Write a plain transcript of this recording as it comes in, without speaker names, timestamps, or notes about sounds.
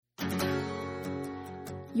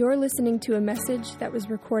You're listening to a message that was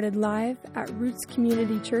recorded live at Roots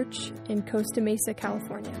Community Church in Costa Mesa,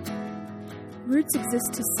 California. Roots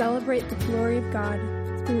exists to celebrate the glory of God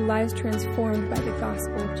through lives transformed by the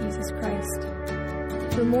gospel of Jesus Christ.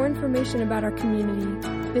 For more information about our community,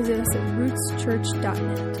 visit us at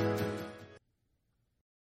rootschurch.net.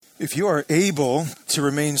 If you are able to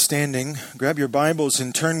remain standing, grab your Bibles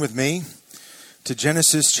and turn with me to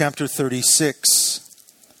Genesis chapter 36.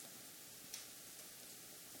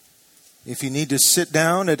 If you need to sit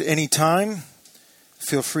down at any time,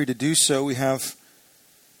 feel free to do so. We have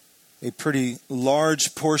a pretty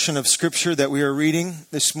large portion of Scripture that we are reading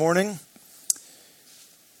this morning.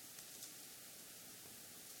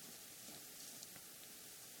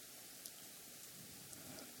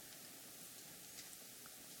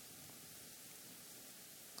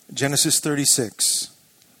 Genesis 36.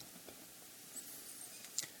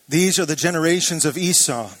 These are the generations of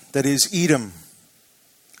Esau, that is Edom.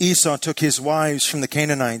 Esau took his wives from the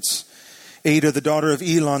Canaanites, Adah, the daughter of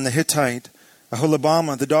Elon the Hittite,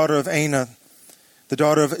 Aholibamah, the daughter of Anah, the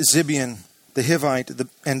daughter of Zibeon, the Hivite,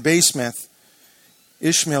 and Basemath,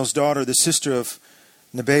 Ishmael's daughter, the sister of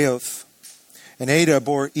Nebaioth. And Adah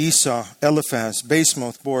bore Esau, Eliphaz.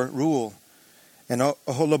 Basemath bore Reuel. And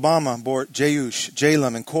Aholibamah bore Jeush,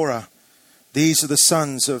 Jalam, and Korah. These are the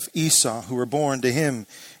sons of Esau who were born to him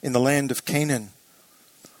in the land of Canaan.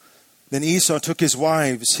 Then Esau took his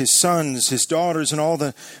wives, his sons, his daughters, and all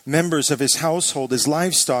the members of his household, his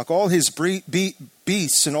livestock, all his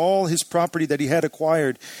beasts, and all his property that he had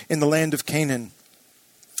acquired in the land of Canaan.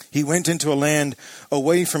 He went into a land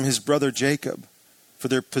away from his brother Jacob, for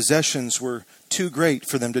their possessions were too great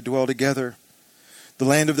for them to dwell together. The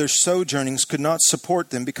land of their sojournings could not support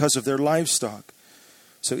them because of their livestock.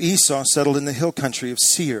 So Esau settled in the hill country of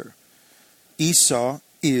Seir. Esau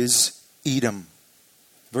is Edom.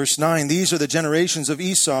 Verse 9, these are the generations of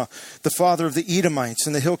Esau, the father of the Edomites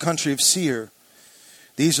in the hill country of Seir.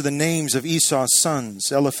 These are the names of Esau's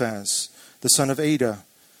sons: Eliphaz, the son of Adah,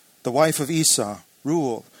 the wife of Esau;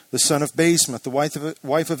 Reuel, the son of Basemath, the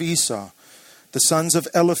wife of Esau. The sons of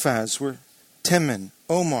Eliphaz were Teman,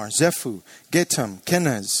 Omar, Zephu, Getam,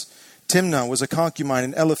 Kenaz. Timnah was a concubine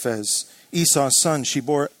in Eliphaz, Esau's son. She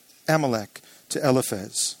bore Amalek to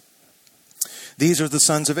Eliphaz. These are the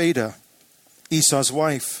sons of Adah, Esau's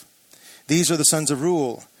wife. These are the sons of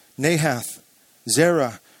Reuel: Nahath,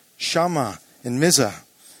 Zerah, Shammah, and Mizah.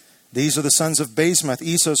 These are the sons of Basemath,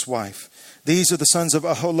 Esau's wife. These are the sons of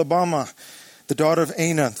Aholibamah, the daughter of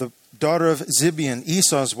Anah, the daughter of Zibeon,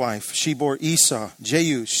 Esau's wife. She bore Esau,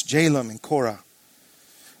 Jeush, Jalam, and Korah.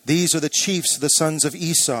 These are the chiefs of the sons of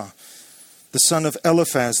Esau, the son of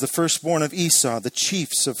Eliphaz, the firstborn of Esau, the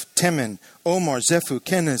chiefs of Teman, Omar, Zephu,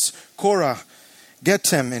 Kenaz, Korah,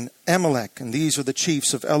 Getem, and Amalek. And these are the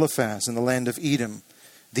chiefs of Eliphaz in the land of Edom.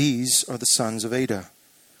 These are the sons of Adah.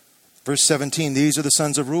 Verse 17, these are the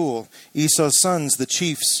sons of Reuel, Esau's sons, the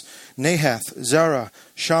chiefs: Nahath, Zerah,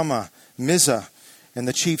 Shammah, Mizah, and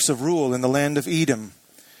the chiefs of Reuel in the land of Edom.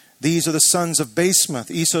 These are the sons of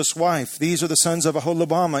Basemath, Esau's wife. These are the sons of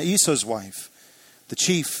Aholibamah, Esau's wife. The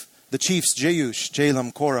chiefs: Jeush,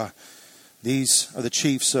 Jalam, Korah. These are the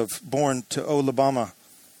chiefs born to Aholibamah,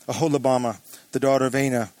 the daughter of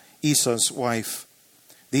Anah, Esau's wife.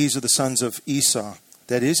 These are the sons of Esau,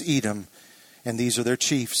 that is Edom, and these are their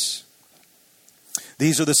chiefs.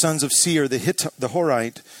 These are the sons of Seir, the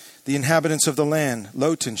Horite, the inhabitants of the land: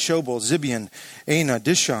 Lotan, Shobal, Zibeon, Anah,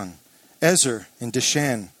 Dishon, Ezer, and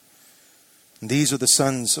Dishan. And these are the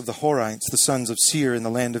sons of the Horites, the sons of Seir in the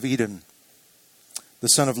land of Edom. The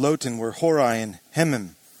son of Lotan were Hori and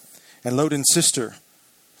Hemim, and Lotan's sister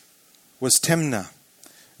was Timnah.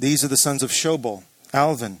 These are the sons of Shobal: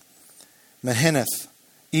 Alvan, Mahanath,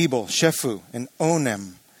 Ebal, Shephu, and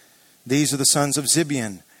Onem. These are the sons of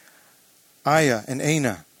Zibeon: Aiah and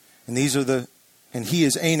Anah. And he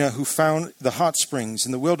is Anah, who found the hot springs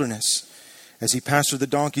in the wilderness, as he pastured the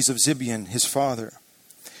donkeys of Zibeon, his father.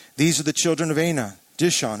 These are the children of Anah: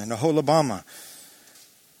 Dishon and Aholibamah,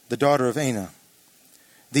 the daughter of Anah.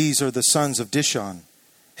 These are the sons of Dishon: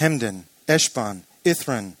 Hemdan, Eshban,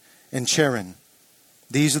 Ithran, and Cheran.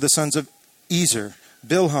 These are the sons of Ezer: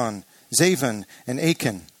 Bilhan, Zavan, and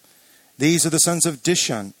Achan. These are the sons of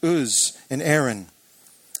Dishon: Uz and Aaron.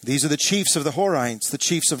 These are the chiefs of the Horites, the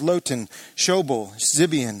chiefs of Lotan, Shobal,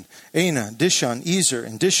 Zibeon, Anah, Dishon, Ezer,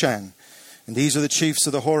 and Dishan. And these are the chiefs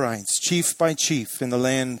of the Horites, chief by chief, in the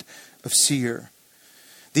land of Seir.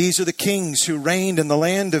 These are the kings who reigned in the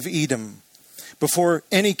land of Edom. Before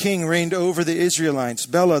any king reigned over the Israelites,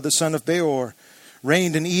 Bela, the son of Beor,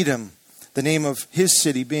 reigned in Edom, the name of his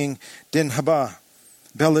city being Dinhabah.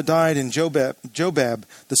 Bela died in Jobab,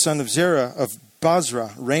 the son of Zerah of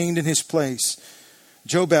Basra reigned in his place.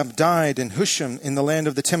 Jobab died, and Husham in the land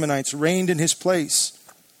of the Temanites reigned in his place.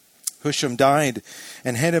 Husham died,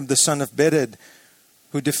 and Hedeb the son of Bedad,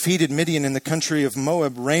 who defeated Midian in the country of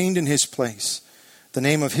Moab, reigned in his place, the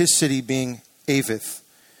name of his city being Avith.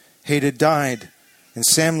 Hadad died, and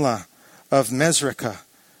Samlah of Mesrekah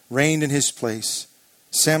reigned in his place.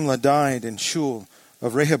 Samlah died, and Shul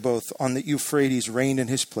of Rehoboth on the Euphrates reigned in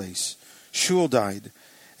his place. Shul died,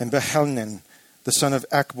 and Behalnan the son of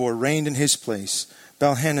Akbor reigned in his place.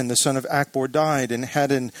 Balhanan the son of Akbor died, and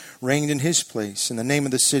Haddan reigned in his place. And the name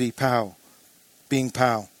of the city, Pau, being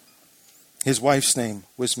Pau. His wife's name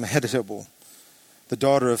was Mehetabel, the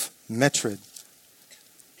daughter of Metred,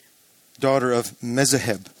 daughter of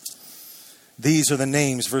Mezaheb. These are the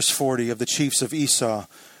names, verse 40, of the chiefs of Esau,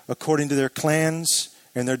 according to their clans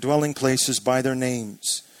and their dwelling places by their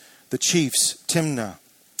names. The chiefs, Timnah,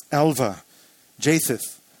 Alva,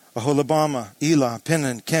 Japheth, Aholibamah, Elah,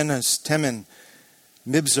 Penan, Kenaz, Teman,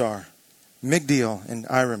 Mibzar, Migdal, and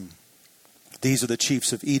Iram. These are the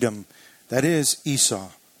chiefs of Edom, that is Esau,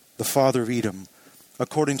 the father of Edom,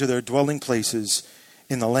 according to their dwelling places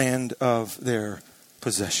in the land of their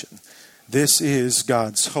possession. This is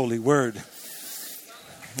God's holy word.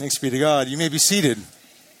 Thanks be to God. You may be seated.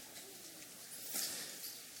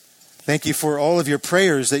 Thank you for all of your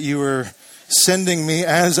prayers that you were sending me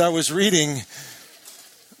as I was reading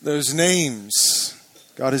those names.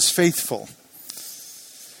 God is faithful.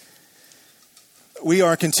 We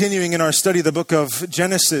are continuing in our study of the book of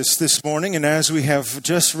Genesis this morning, and as we have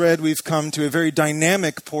just read, we've come to a very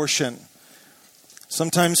dynamic portion,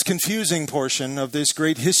 sometimes confusing portion of this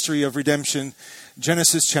great history of redemption,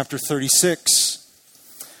 Genesis chapter 36.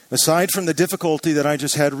 Aside from the difficulty that I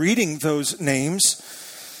just had reading those names,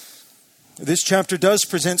 this chapter does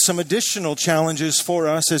present some additional challenges for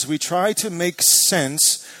us as we try to make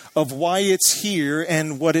sense of why it's here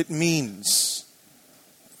and what it means.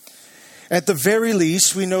 At the very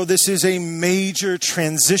least, we know this is a major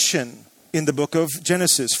transition in the book of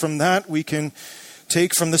Genesis. From that, we can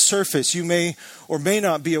take from the surface. You may or may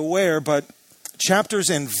not be aware, but chapters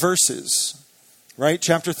and verses, right?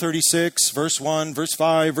 Chapter 36, verse 1, verse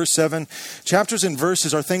 5, verse 7. Chapters and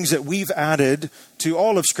verses are things that we've added to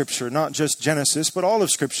all of Scripture, not just Genesis, but all of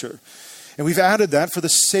Scripture. And we've added that for the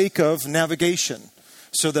sake of navigation,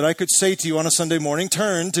 so that I could say to you on a Sunday morning,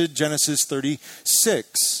 turn to Genesis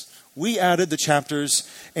 36. We added the chapters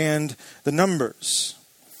and the numbers.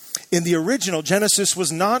 In the original, Genesis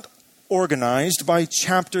was not organized by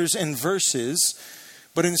chapters and verses,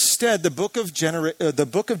 but instead the book of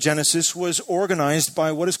Genesis was organized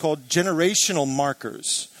by what is called generational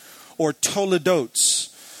markers, or toledotes.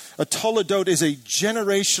 A toledot is a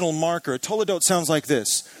generational marker. A toledot sounds like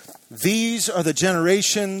this. These are the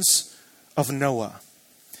generations of Noah.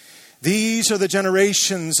 These are the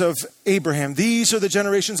generations of Abraham. These are the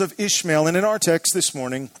generations of Ishmael. And in our text this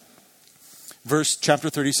morning, chapter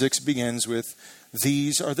 36 begins with,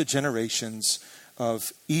 these are the generations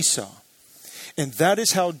of Esau. And that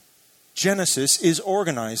is how Genesis is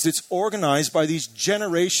organized. It's organized by these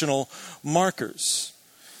generational markers.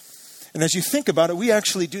 And as you think about it, we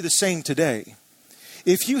actually do the same today.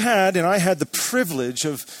 If you had, and I had the privilege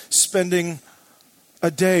of spending a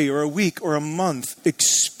day or a week or a month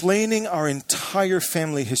explaining our entire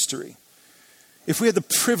family history. If we had the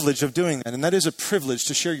privilege of doing that, and that is a privilege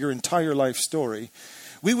to share your entire life story,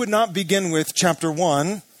 we would not begin with chapter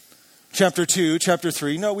 1, chapter 2, chapter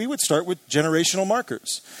 3. No, we would start with generational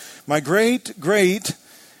markers. My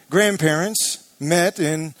great-great-grandparents met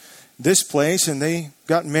in this place, and they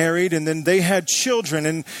got married, and then they had children,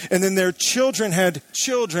 and then their children had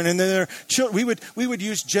children, and then their children. We would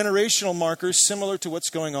use generational markers similar to what's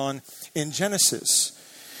going on in Genesis.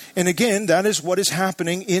 And again, that is what is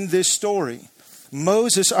happening in this story.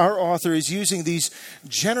 Moses, our author, is using these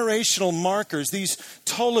generational markers, these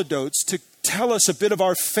toledotes, to tell us a bit of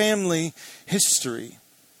our family history.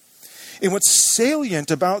 And what's salient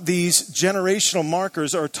about these generational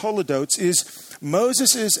markers, or toledotes, is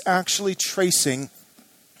Moses is actually tracing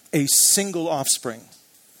a single offspring.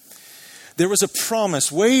 There was a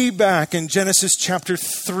promise way back in Genesis chapter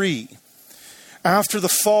 3, after the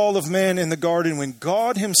fall of man in the garden, when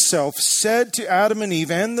God himself said to Adam and Eve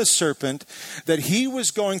and the serpent that he was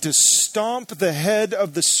going to stomp the head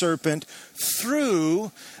of the serpent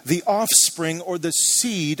through the offspring or the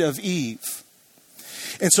seed of Eve.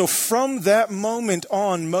 And so from that moment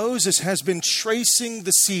on, Moses has been tracing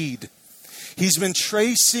the seed. He's been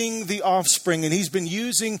tracing the offspring, and he's been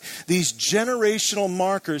using these generational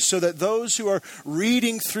markers so that those who are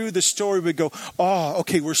reading through the story would go,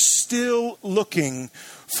 okay, we're still looking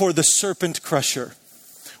for the serpent crusher.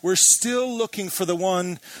 we're still looking for the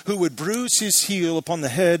one who would bruise his heel upon the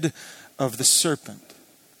head of the serpent.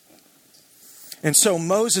 And so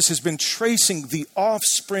Moses has been tracing the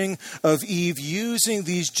offspring of Eve using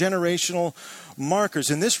these generational markers.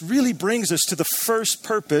 And this really brings us to the first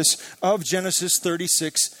purpose of Genesis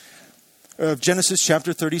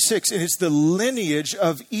chapter 36. And it's the lineage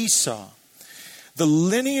of Esau. The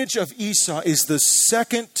lineage of Esau is the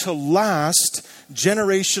second to last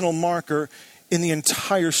generational marker in the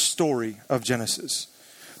entire story of Genesis.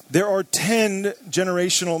 There are 10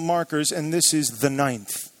 generational markers, and this is the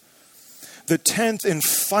 9th. The 10th and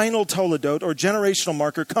final toledot, or generational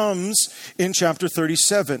marker, comes in chapter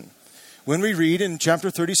 37. When we read in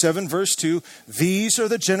chapter 37, verse 2, these are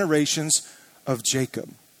the generations of Jacob.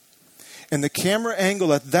 And the camera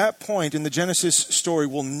angle at that point in the Genesis story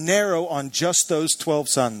will narrow on just those 12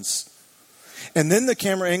 sons. And then the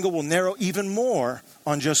camera angle will narrow even more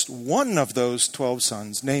on just one of those 12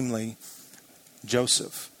 sons, namely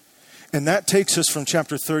Joseph. And that takes us from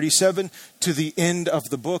chapter 37 to the end of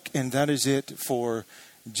the book, and that is it for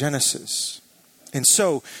Genesis. And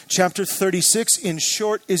so, chapter 36, in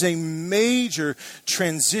short, is a major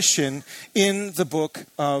transition in the book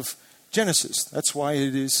of Genesis. That's why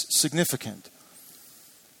it is significant.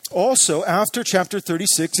 Also, after chapter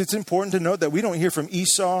 36, it's important to note that we don't hear from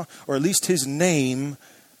Esau, or at least his name,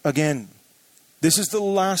 again. This is the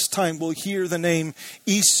last time we'll hear the name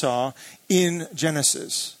Esau in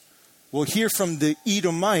Genesis. We'll hear from the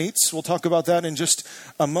Edomites. We'll talk about that in just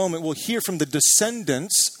a moment. We'll hear from the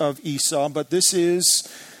descendants of Esau, but this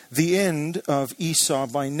is the end of Esau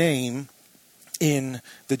by name in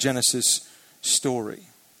the Genesis story.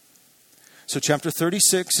 So chapter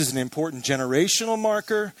 36 is an important generational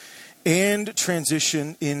marker and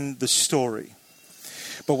transition in the story.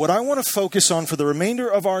 But what I want to focus on for the remainder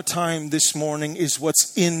of our time this morning is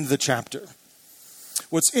what's in the chapter.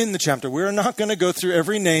 What's in the chapter. We're not going to go through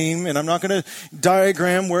every name, and I'm not going to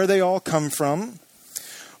diagram where they all come from.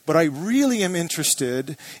 But I really am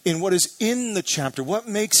interested in what is in the chapter, what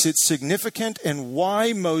makes it significant, and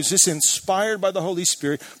why Moses, inspired by the Holy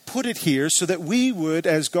Spirit, put it here so that we would,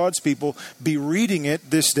 as God's people, be reading it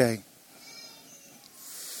this day.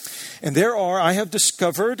 And there are, I have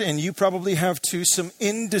discovered, and you probably have too, some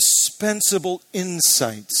indispensable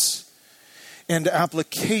insights and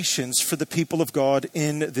applications for the people of God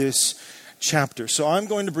in this chapter. So I'm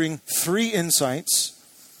going to bring 3 insights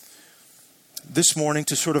this morning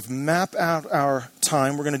to sort of map out our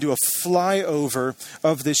time. We're going to do a flyover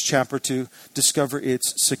of this chapter to discover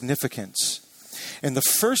its significance. And the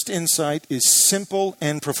first insight is simple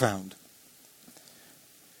and profound.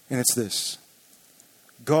 And it's this: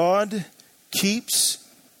 God keeps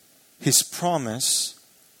his promise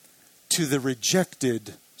to the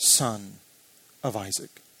rejected son of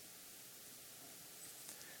Isaac.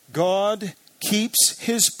 God keeps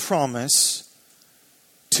his promise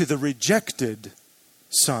to the rejected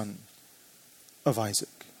son of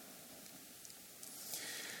Isaac.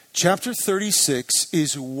 Chapter 36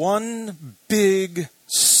 is one big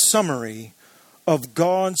summary of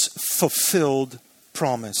God's fulfilled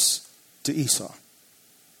promise to Esau.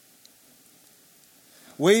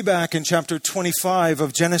 Way back in chapter 25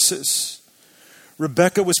 of Genesis,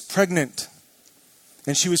 Rebekah was pregnant.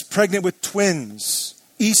 And she was pregnant with twins,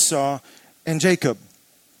 Esau and Jacob.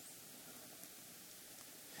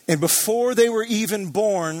 And before they were even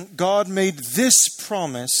born, God made this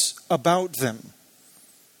promise about them.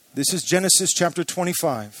 This is Genesis chapter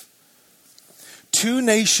 25. 2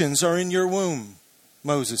 nations are in your womb,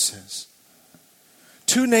 Moses says.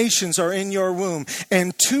 2 nations are in your womb,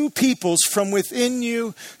 and 2 peoples from within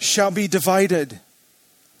you shall be divided.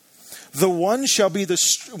 The one shall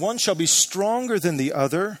be stronger than the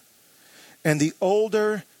other, and the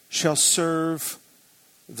older shall serve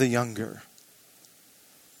the younger.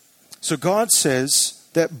 So God says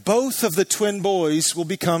that both of the twin boys will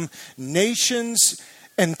become nations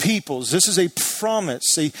and peoples. This is a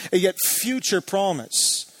promise, a yet future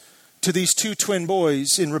promise to these 2 twin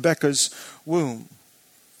boys in Rebekah's womb.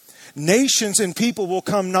 Nations and people will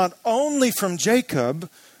come not only from Jacob,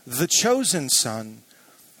 the chosen son,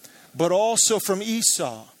 but also from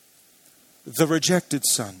Esau, the rejected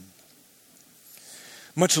son.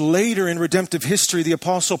 Much later in redemptive history, the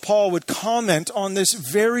Apostle Paul would comment on this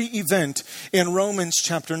very event in Romans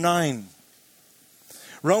chapter 9.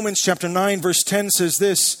 Romans chapter 9 verse 10 says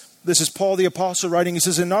this. This is Paul the Apostle writing. He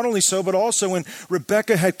says, and not only so, but also when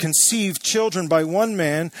Rebekah had conceived children by one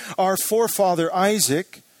man, our forefather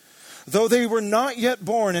Isaac, though they were not yet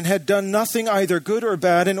born and had done nothing either good or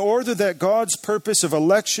bad, in order that God's purpose of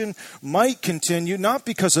election might continue, not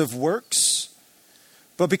because of works,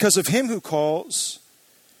 but because of him who calls,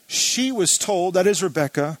 she was told, that is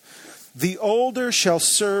Rebekah, the older shall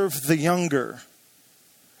serve the younger.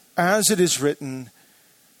 As it is written,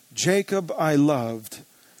 Jacob I loved,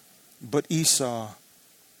 but Esau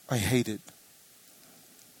I hated.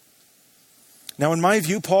 Now, in my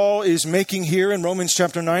view, Paul is making here in Romans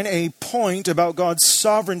chapter 9 a point about God's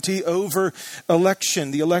sovereignty over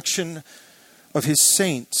election, the election of his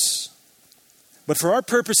saints. But for our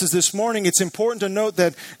purposes this morning, it's important to note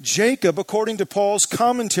that Jacob, according to Paul's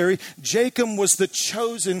commentary, Jacob was the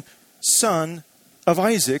chosen son of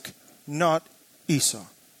Isaac, not Esau.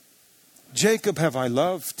 Jacob have I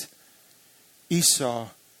loved, Esau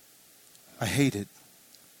I hated.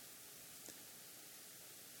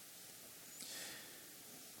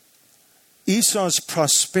 Esau's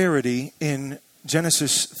prosperity in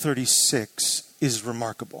Genesis 36 is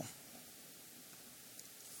remarkable.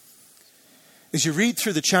 As you read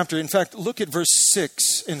through the chapter, in fact, look at verse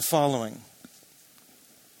 6 and following.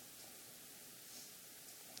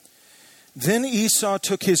 Then Esau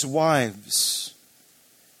took his wives,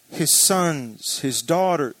 his sons, his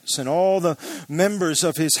daughters, and all the members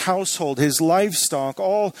of his household, his livestock,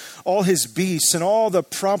 all his beasts, and all the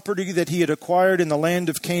property that he had acquired in the land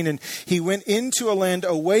of Canaan. He went into a land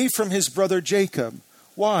away from his brother Jacob.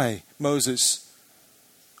 Why, Moses?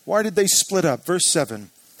 Why did they split up? Verse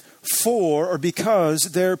 7.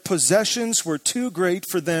 Because their possessions were too great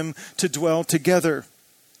for them to dwell together.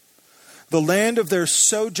 The land of their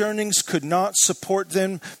sojournings could not support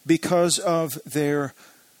them because of their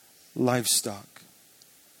livestock.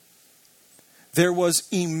 There was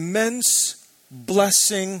immense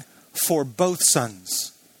blessing for both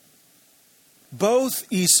sons. Both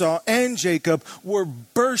Esau and Jacob were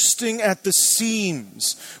bursting at the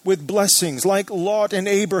seams with blessings, like Lot and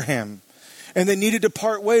Abraham. And they needed to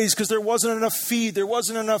part ways because there wasn't enough feed. There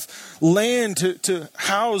wasn't enough land to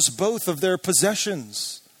house both of their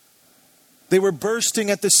possessions. They were bursting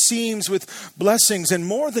at the seams with blessings and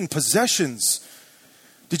more than possessions.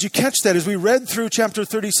 Did you catch that? As we read through chapter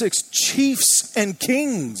 36, chiefs and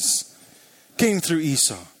kings came through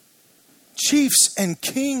Esau. Chiefs and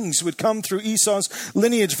kings would come through Esau's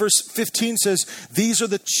lineage. Verse 15 says, these are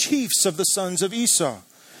the chiefs of the sons of Esau.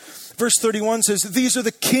 Verse 31 says, these are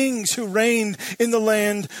the kings who reigned in the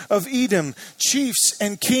land of Edom. Chiefs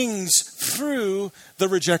and kings through the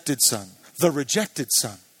rejected son. The rejected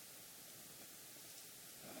son.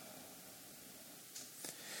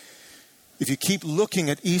 If you keep looking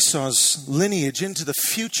at Esau's lineage into the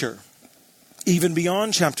future, even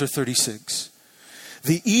beyond chapter 36,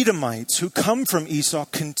 the Edomites who come from Esau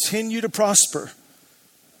continue to prosper.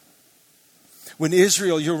 When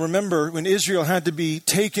Israel, you'll remember, when Israel had to be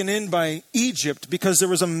taken in by Egypt because there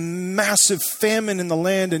was a massive famine in the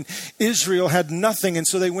land and Israel had nothing, and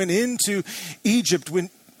so they went into Egypt. When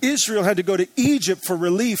Israel had to go to Egypt for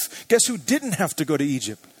relief, guess who didn't have to go to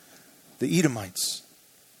Egypt? The Edomites.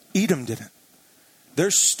 Edom didn't.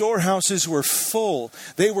 Their storehouses were full.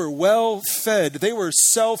 They were well fed. They were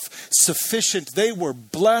self-sufficient. They were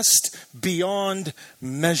blessed beyond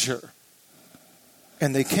measure.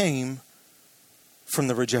 And they came from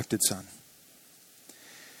the rejected son.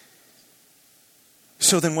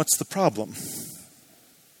 So then what's the problem?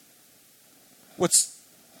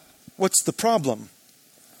 What's the problem?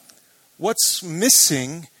 What's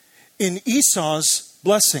missing in Esau's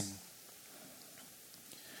blessing?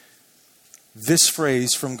 This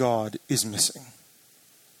phrase from God is missing.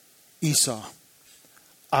 Esau,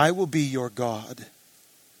 I will be your God,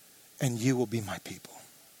 and you will be my people.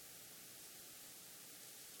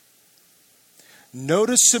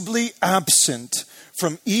 Noticeably absent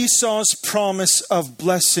from Esau's promise of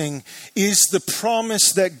blessing is the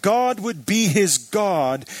promise that God would be his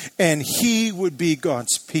God and he would be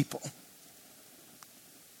God's people.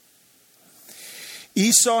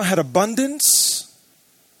 Esau had abundance.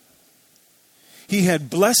 He had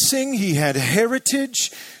blessing. He had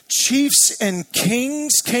heritage. Chiefs and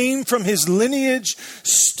kings came from his lineage,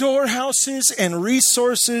 storehouses and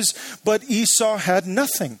resources, but Esau had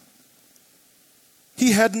nothing.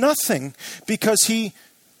 He had nothing because he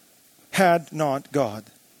had not God.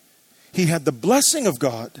 He had the blessing of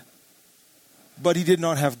God, but he did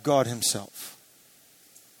not have God himself.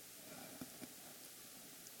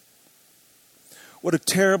 What a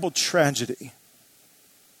terrible tragedy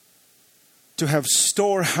to have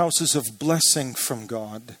storehouses of blessing from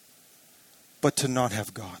God, but to not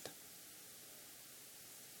have God.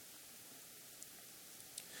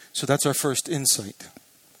 So that's our first insight.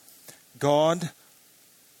 God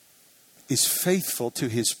is faithful to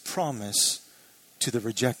his promise to the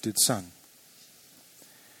rejected son.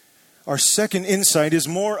 Our second insight is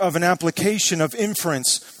more of an application of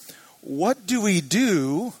inference. What do we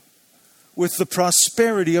do with the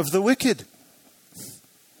prosperity of the wicked?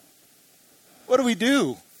 What do we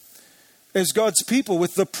do as God's people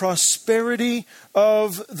with the prosperity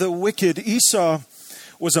of the wicked? Esau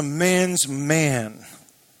was a man's man.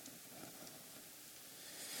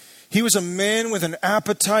 He was a man with an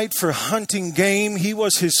appetite for hunting game. He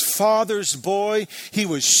was his father's boy. He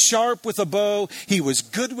was sharp with a bow. He was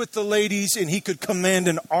good with the ladies, and he could command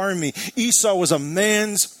an army. Esau was a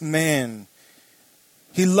man's man.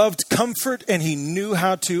 He loved comfort, and he knew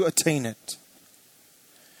how to attain it.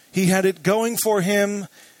 He had it going for him,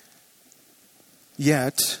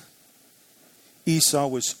 yet Esau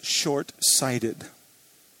was short-sighted.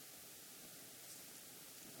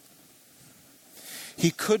 He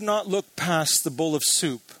could not look past the bowl of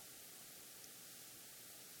soup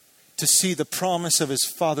to see the promise of his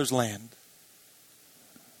father's land.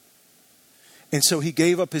 And so he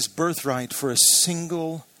gave up his birthright for a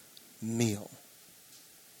single meal.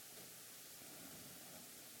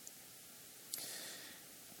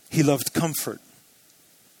 He loved comfort.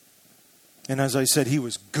 And as I said, he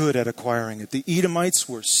was good at acquiring it. The Edomites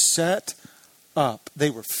were set up. They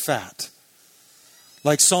were fat.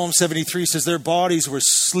 Like Psalm 73 says, their bodies were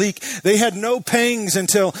sleek. They had no pangs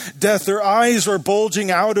until death. Their eyes were bulging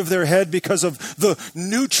out of their head because of the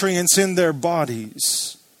nutrients in their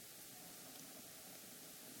bodies.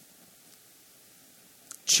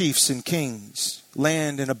 Chiefs and kings,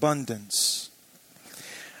 land in abundance.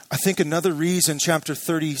 I think another reason chapter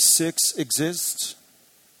 36 exists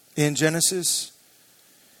in Genesis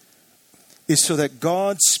is so that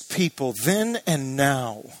God's people then and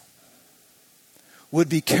now would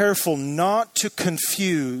be careful not to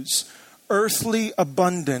confuse earthly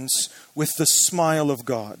abundance with the smile of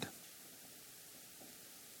God.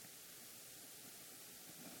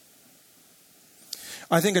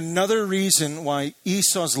 I think another reason why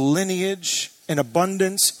Esau's lineage and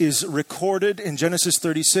abundance is recorded in Genesis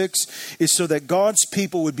 36 is so that God's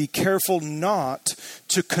people would be careful not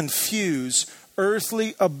to confuse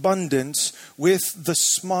earthly abundance with the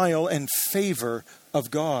smile and favor of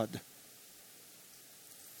God.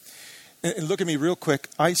 And look at me real quick.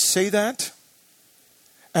 I say that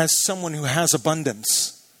as someone who has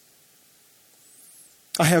abundance.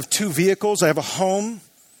 I have 2 vehicles. I have a home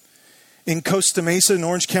in Costa Mesa in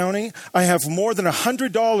Orange County. I have more than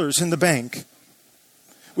 $100 in the bank,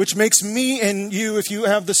 which makes me and you, if you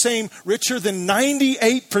have the same, richer than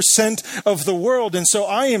 98% of the world. And so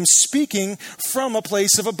I am speaking from a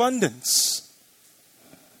place of abundance.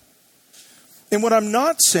 And what I'm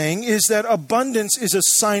not saying is that abundance is a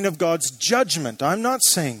sign of God's judgment. I'm not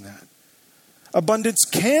saying that. Abundance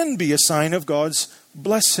can be a sign of God's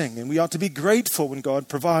blessing, and we ought to be grateful when God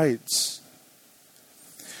provides.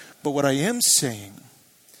 But what I am saying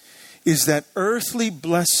is that earthly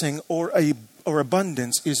blessing or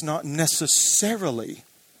abundance is not necessarily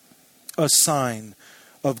a sign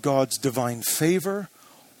of God's divine favor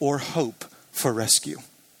or hope for rescue.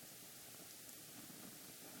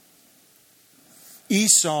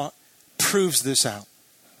 Esau proves this out.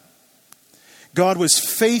 God was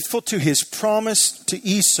faithful to his promise to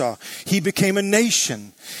Esau. He became a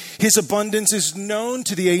nation. His abundance is known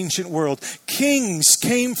to the ancient world. Kings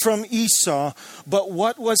came from Esau, but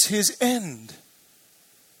what was his end?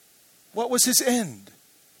 What was his end?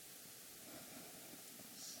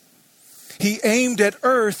 He aimed at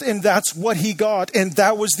earth, and that's what he got, and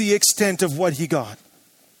that was the extent of what he got.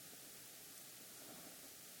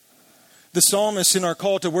 The psalmist in our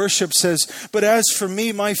call to worship says, "But as for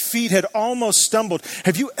me, my feet had almost stumbled."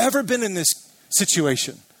 Have you ever been in this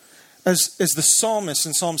situation? As the psalmist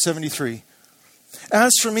in Psalm 73.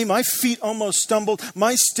 "As for me, my feet almost stumbled.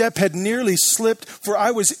 My step had nearly slipped, for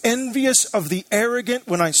I was envious of the arrogant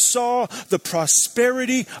when I saw the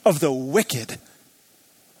prosperity of the wicked."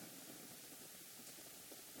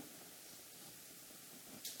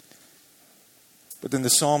 But then the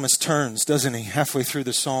psalmist turns, doesn't he, halfway through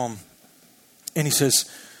the psalm. And he says,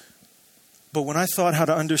 "But when I thought how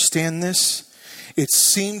to understand this, it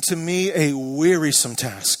seemed to me a wearisome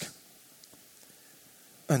task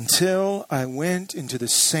until I went into the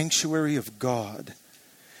sanctuary of God,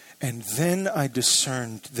 and then I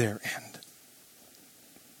discerned their end."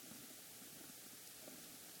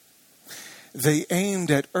 They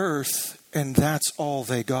aimed at earth, and that's all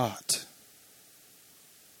they got.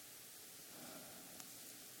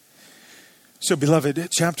 So, beloved,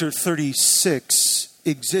 chapter 36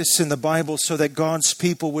 exists in the Bible so that God's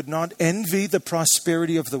people would not envy the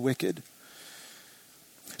prosperity of the wicked.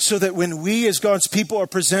 So that when we as God's people are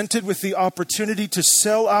presented with the opportunity to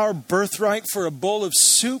sell our birthright for a bowl of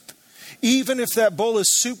soup, even if that bowl of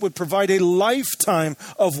soup would provide a lifetime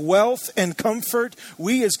of wealth and comfort,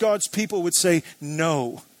 we as God's people would say,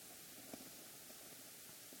 no.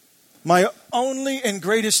 My only and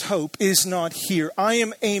greatest hope is not here. I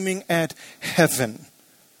am aiming at heaven.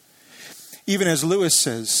 Even as Lewis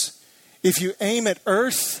says, if you aim at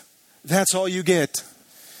earth, that's all you get.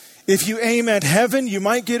 If you aim at heaven, you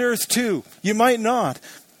might get earth too. You might not.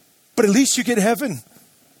 But at least you get heaven.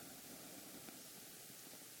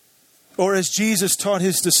 Or as Jesus taught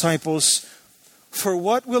his disciples, for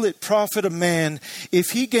what will it profit a man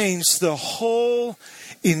if he gains the whole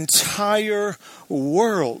entire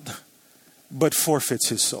world but forfeits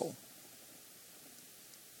his soul?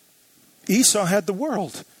 Esau had the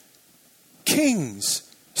world.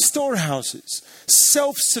 Kings, storehouses,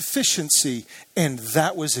 self-sufficiency, and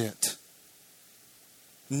that was it.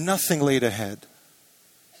 Nothing laid ahead.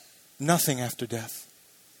 Nothing after death.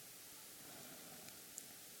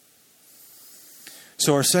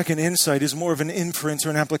 So our second insight is more of an inference or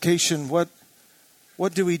an application. What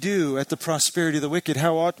do we do at the prosperity of the wicked?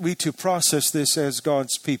 How ought we to process this as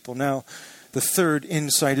God's people? Now, the third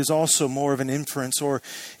insight is also more of an inference or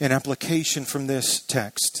an application from this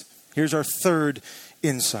text. Here's our third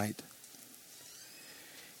insight.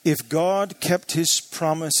 If God kept his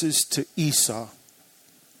promises to Esau,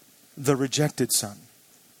 the rejected son,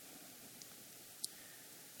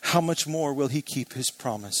 how much more will he keep his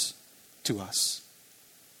promise to us?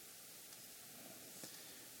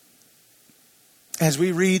 As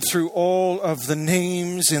we read through all of the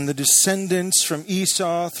names and the descendants from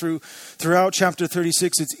Esau throughout chapter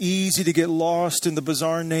 36, it's easy to get lost in the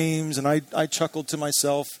bizarre names. And I chuckled to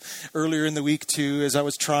myself earlier in the week too as I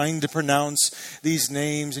was trying to pronounce these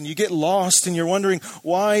names. And you get lost and you're wondering,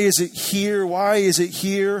 why is it here? Why is it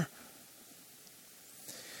here?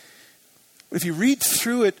 If you read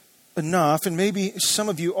through it enough, and maybe some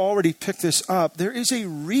of you already picked this up, there is a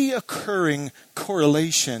reoccurring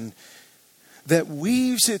correlation that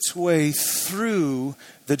weaves its way through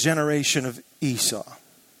the generation of Esau.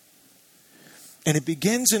 And it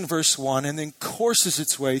begins in verse 1 and then courses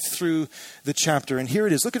its way through the chapter. And here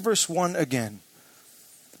it is. Look at verse 1 again.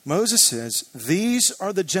 Moses says, these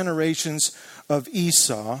are the generations of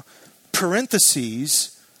Esau,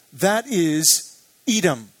 parentheses, that is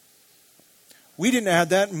Edom. We didn't add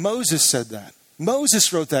that. Moses said that.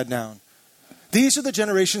 Moses wrote that down. These are the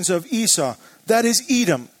generations of Esau, that is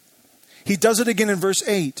Edom. He does it again in verse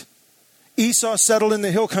 8. Esau settled in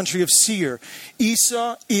the hill country of Seir.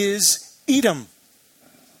 Esau is Edom.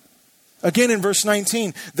 Again in verse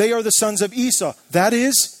 19, they are the sons of Esau. That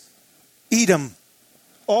is Edom.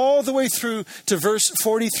 All the way through to verse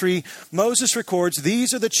 43, Moses records,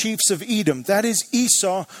 these are the chiefs of Edom. That is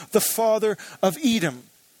Esau, the father of Edom.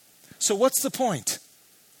 So what's the point?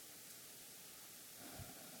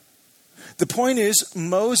 The point is,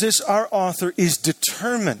 Moses, our author, is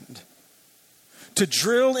determined to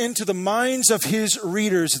drill into the minds of his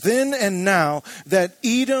readers then and now that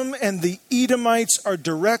Edom and the Edomites are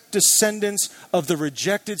direct descendants of the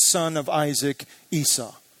rejected son of Isaac,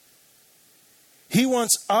 Esau. He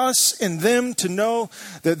wants us and them to know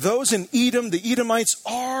that those in Edom, the Edomites,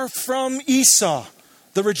 are from Esau,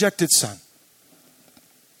 the rejected son.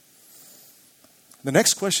 The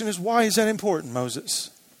next question is, why is that important, Moses?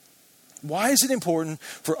 Why is it important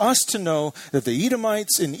for us to know that the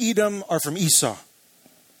Edomites in Edom are from Esau?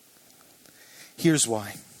 Here's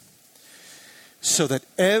why. So that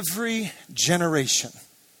every generation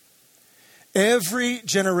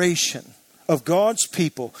of God's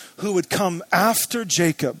people who would come after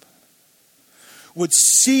Jacob would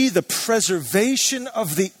see the preservation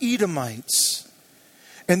of the Edomites,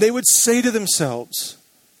 and they would say to themselves,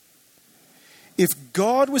 if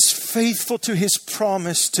God was faithful to his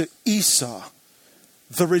promise to Esau,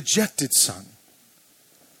 the rejected son,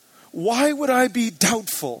 why would I be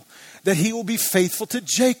doubtful that he will be faithful to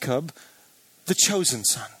Jacob, the chosen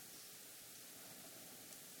son?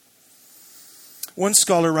 One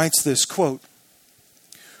scholar writes this, quote,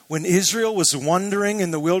 when Israel was wandering in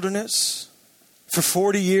the wilderness for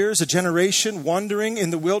 40 years, a generation wandering in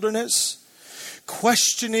the wilderness,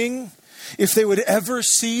 questioning if they would ever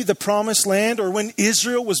see the promised land, or when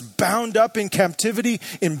Israel was bound up in captivity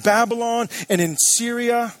in Babylon and in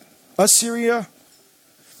Assyria,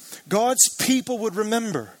 God's people would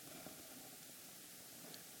remember.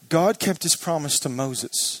 God kept his promise to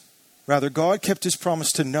Moses. Rather, God kept his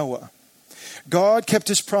promise to Noah. God kept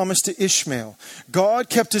his promise to Ishmael. God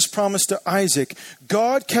kept his promise to Isaac.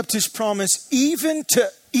 God kept his promise even to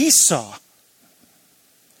Esau.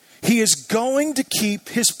 He is going to keep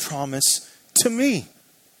his promise to me.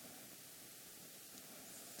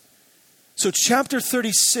 So chapter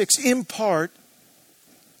 36, in part,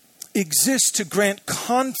 exists to grant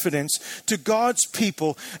confidence to God's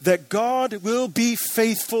people that God will be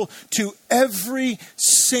faithful to every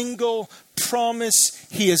single promise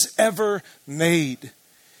He has ever made.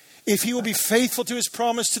 If He will be faithful to His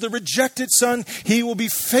promise to the rejected son, He will be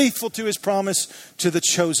faithful to His promise to the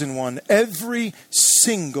chosen one. Every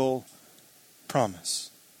single promise.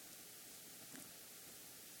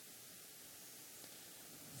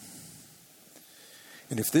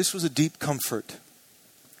 And if this was a deep comfort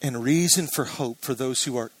and reason for hope for those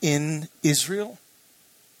who are in Israel,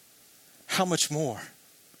 how much more,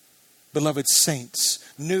 beloved saints,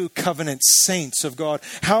 new covenant saints of God,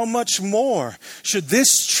 how much more should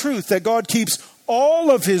this truth that God keeps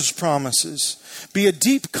all of His promises be a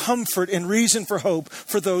deep comfort and reason for hope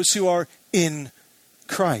for those who are in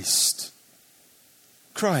Christ.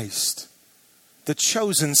 Christ, the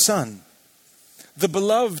chosen Son, the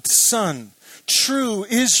beloved Son, true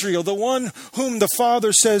Israel, the one whom the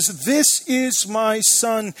Father says, "This is my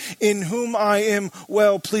Son in whom I am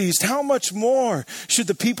well pleased." How much more should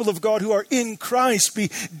the people of God who are in Christ be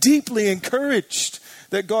deeply encouraged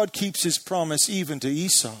that God keeps His promise even to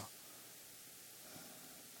Esau?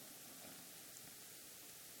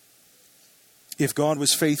 If God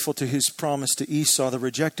was faithful to His promise to Esau, the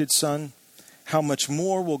rejected son, how much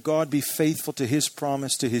more will God be faithful to His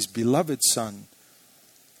promise to His beloved Son,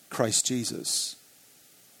 Christ Jesus?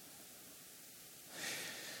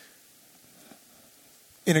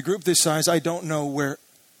 In a group this size, I don't know where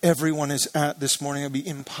everyone is at this morning. It would be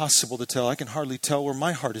impossible to tell. I can hardly tell where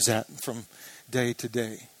my heart is at from day to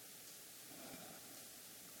day.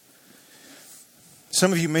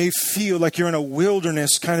 Some of you may feel like you're in a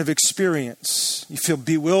wilderness kind of experience. You feel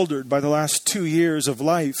bewildered by the last 2 years of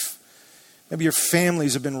life. Maybe your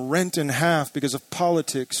families have been rent in half because of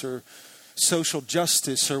politics or social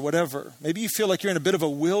justice or whatever. Maybe you feel like you're in a bit of a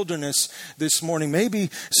wilderness this morning. Maybe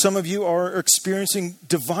some of you are experiencing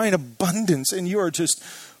divine abundance and you are just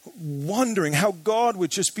wondering how God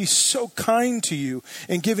would just be so kind to you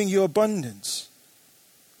in giving you abundance.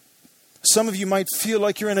 Some of you might feel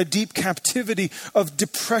like you're in a deep captivity of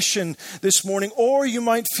depression this morning, or you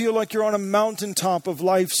might feel like you're on a mountaintop of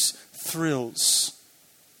life's thrills.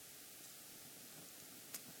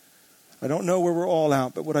 I don't know where we're all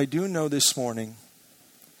at, but what I do know this morning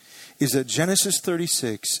is that Genesis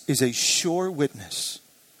 36 is a sure witness.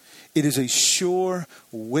 It is a sure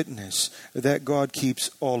witness that God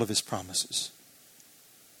keeps all of His promises.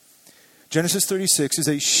 Genesis 36 is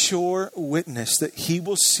a sure witness that He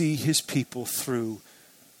will see His people through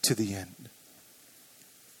to the end.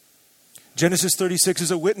 Genesis 36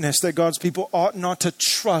 is a witness that God's people ought not to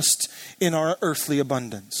trust in our earthly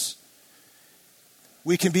abundance.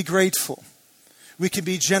 We can be grateful. We can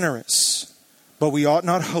be generous, but we ought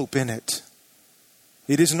not hope in it.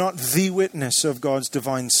 It is not the witness of God's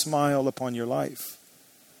divine smile upon your life.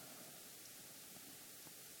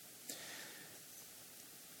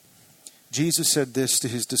 Jesus said this to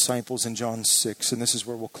His disciples in John 6, and this is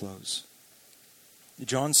where we'll close.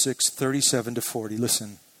 John 6, 37 to 40.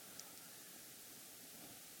 Listen.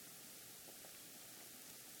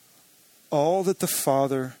 All that the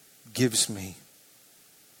Father gives me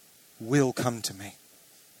will come to me.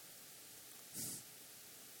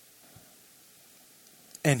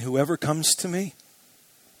 And whoever comes to me,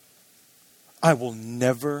 I will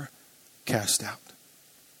never cast out.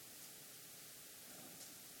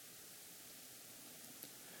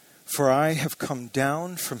 For I have come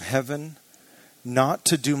down from heaven not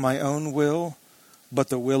to do my own will, but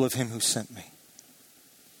the will of Him who sent me.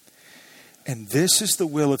 And this is the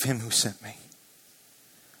will of Him who sent me,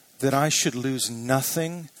 that I should lose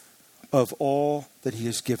nothing of all that He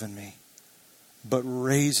has given me, but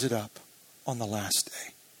raise it up on the last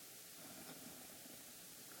day.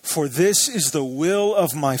 For this is the will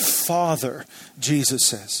of my Father, Jesus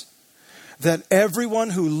says, that everyone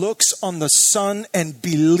who looks on the Son and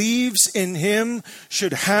believes in Him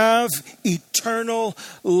should have eternal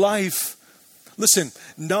life. Listen,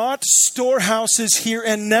 not storehouses here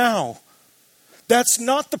and now. That's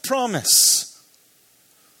not the promise.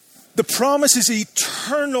 The promise is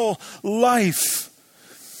eternal life.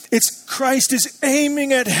 It's Christ is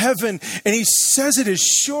aiming at heaven, and He says it as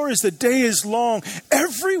sure as the day is long.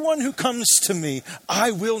 Everyone who comes to me,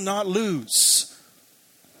 I will not lose,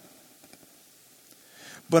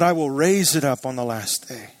 but I will raise it up on the last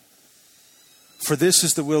day. For this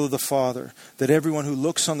is the will of the Father, that everyone who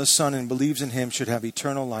looks on the Son and believes in Him should have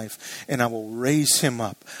eternal life, and I will raise him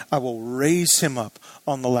up. I will raise him up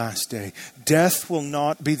on the last day. Death will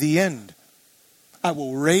not be the end. I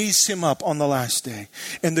will raise him up on the last day.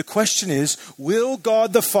 And the question is, will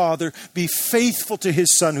God the Father be faithful to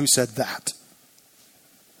his Son who said that?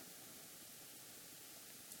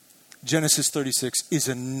 Genesis 36 is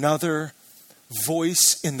another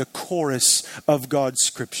voice in the chorus of God's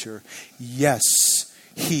scripture. Yes,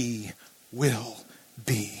 he will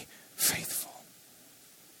be faithful.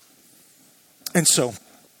 And so,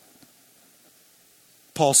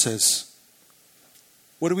 Paul says,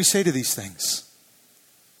 what do we say to these things?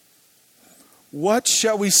 What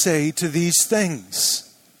shall we say to these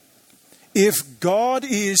things? If God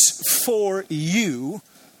is for you,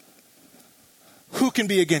 who can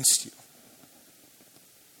be against you?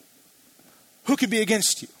 Who can be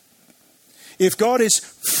against you? If God is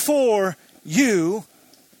for you,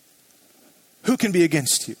 who can be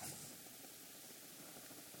against you?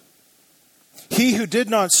 He who did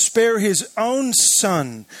not spare his own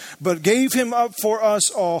Son, but gave him up for us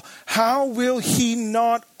all, how will he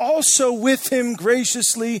not also with him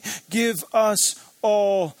graciously give us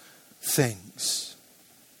all things?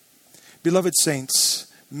 Beloved saints,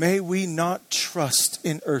 may we not trust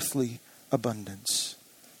in earthly abundance.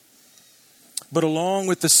 But along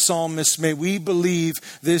with the psalmist, may we believe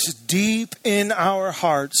this deep in our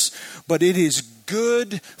hearts. But it is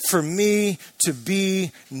good for me to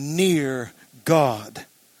be near God.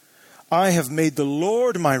 I have made the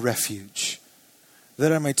Lord my refuge,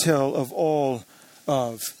 that I may tell of all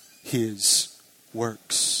of his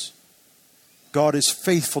works. God is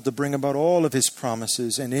faithful to bring about all of his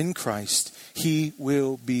promises, and in Christ, he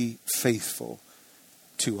will be faithful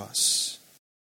to us.